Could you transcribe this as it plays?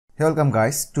Hey, welcome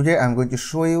guys. Today I'm going to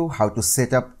show you how to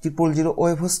set up 000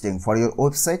 web hosting for your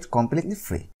website completely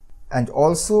free. And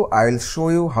also I will show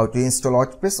you how to install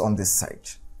WordPress on this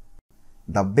site.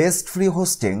 The best free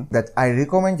hosting that I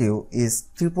recommend you is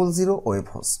 000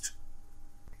 webhost.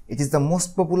 It is the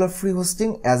most popular free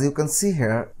hosting. As you can see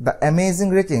here, the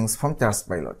amazing ratings from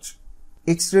Trustpilot.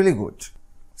 It's really good,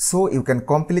 so you can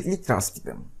completely trust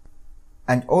them.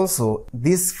 And also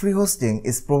this free hosting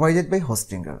is provided by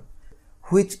Hostinger,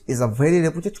 which is a very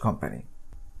reputed company.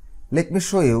 Let me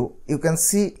show you. You can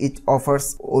see it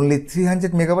offers only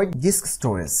 300 MB disk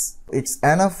storage. It's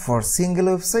enough for single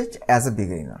website as a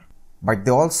beginner. But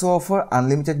they also offer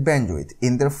unlimited bandwidth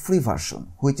in their free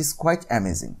version, which is quite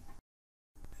amazing.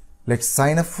 Let's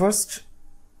sign up first.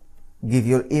 Give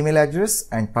your email address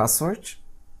and password.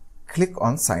 Click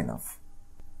on sign up.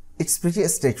 It's pretty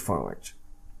straightforward.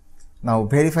 Now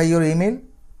verify your email.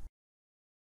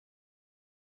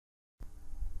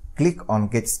 Click on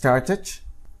Get Started.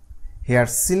 Here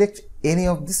select any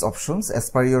of these options as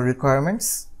per your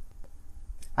requirements.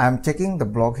 I am taking the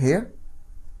blog here.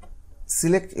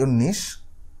 Select your niche.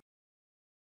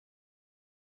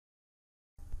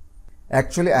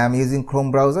 Actually I am using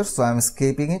Chrome browser, so I am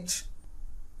escaping it.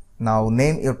 Now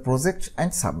name your project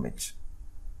and submit.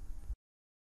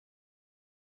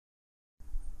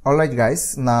 Alright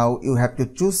guys, now you have to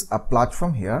choose a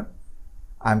platform here.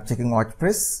 I am checking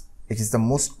WordPress. It is the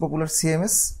most popular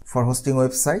CMS for hosting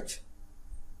website.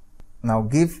 Now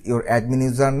give your admin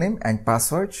username and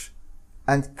password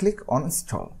and click on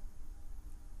install.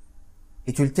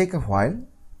 It will take a while.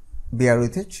 Bear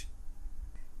with it.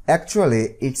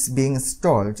 Actually, it's being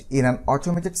installed in an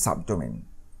automated subdomain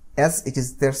as it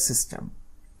is their system.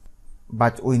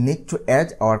 But we need to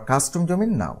add our custom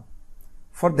domain now.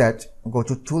 For that, go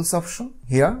to Tools option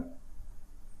here.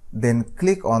 Then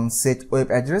click on Set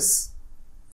Web Address.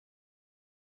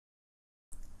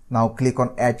 Now click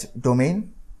on Add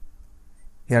Domain.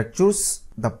 Here choose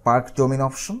the Park Domain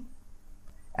option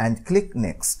and click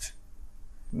Next.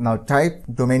 Now type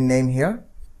domain name here.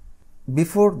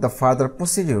 Before the further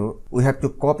procedure, we have to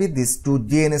copy these two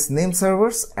DNS name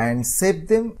servers and save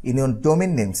them in your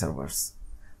domain name servers.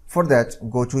 For that,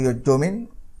 go to your domain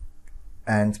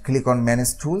and click on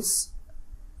Manage Tools.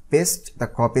 Paste the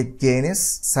copied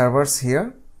DNS servers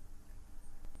here.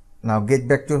 Now get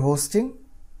back to your hosting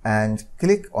and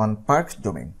click on Park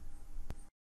Domain.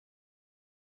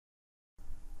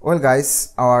 Well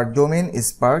guys, our domain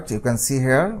is parked, you can see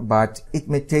here, but it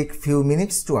may take few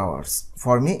minutes to hours.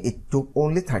 For me, it took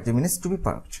only 30 minutes to be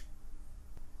parked.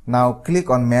 Now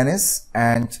click on Manage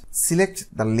and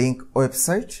select the link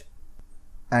website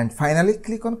and finally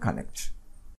click on Connect.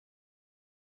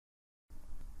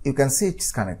 You can see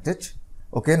it's connected.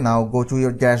 Okay, now go to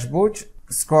your dashboard.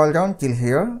 Scroll down till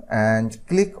here and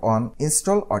click on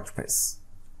Install WordPress.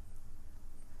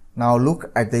 Now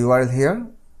look at the URL here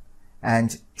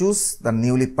and choose the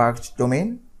newly parked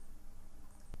domain.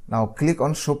 Now click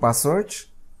on Show Password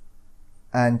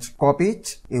and copy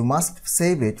it. You must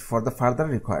save it for the further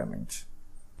requirement.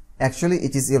 Actually,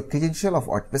 it is your credential of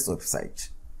WordPress website.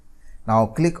 Now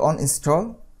click on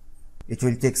Install. It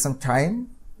will take some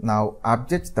time. Now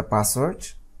update the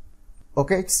password.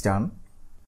 Okay, it's done.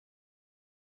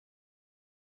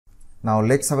 Now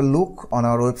let's have a look on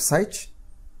our website.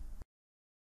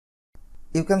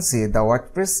 You can see the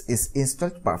WordPress is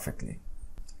installed perfectly.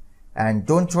 And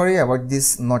don't worry about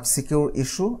this not secure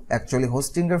issue. Actually,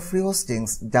 Hostinger free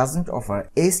hostings doesn't offer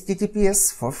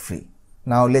HTTPS for free.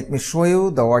 Now let me show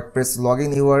you the WordPress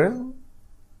login URL.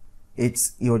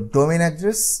 It's your domain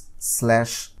address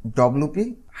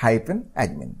 /wp-admin,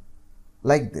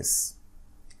 like this.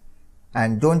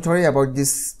 And don't worry about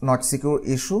this not secure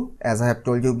issue. As I have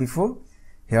told you before,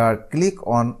 here click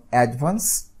on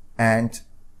Advanced and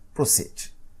Proceed.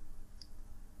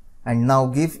 And now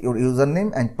give your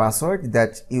username and password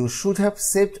that you should have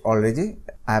saved already.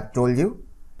 I have told you.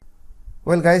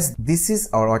 Well guys, this is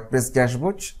our WordPress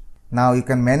dashboard. Now you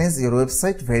can manage your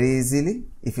website very easily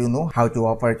if you know how to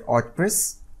operate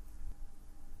WordPress.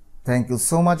 Thank you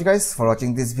so much guys for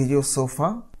watching this video so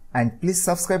far. And please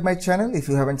subscribe my channel if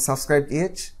you haven't subscribed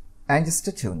yet, and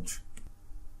stay tuned.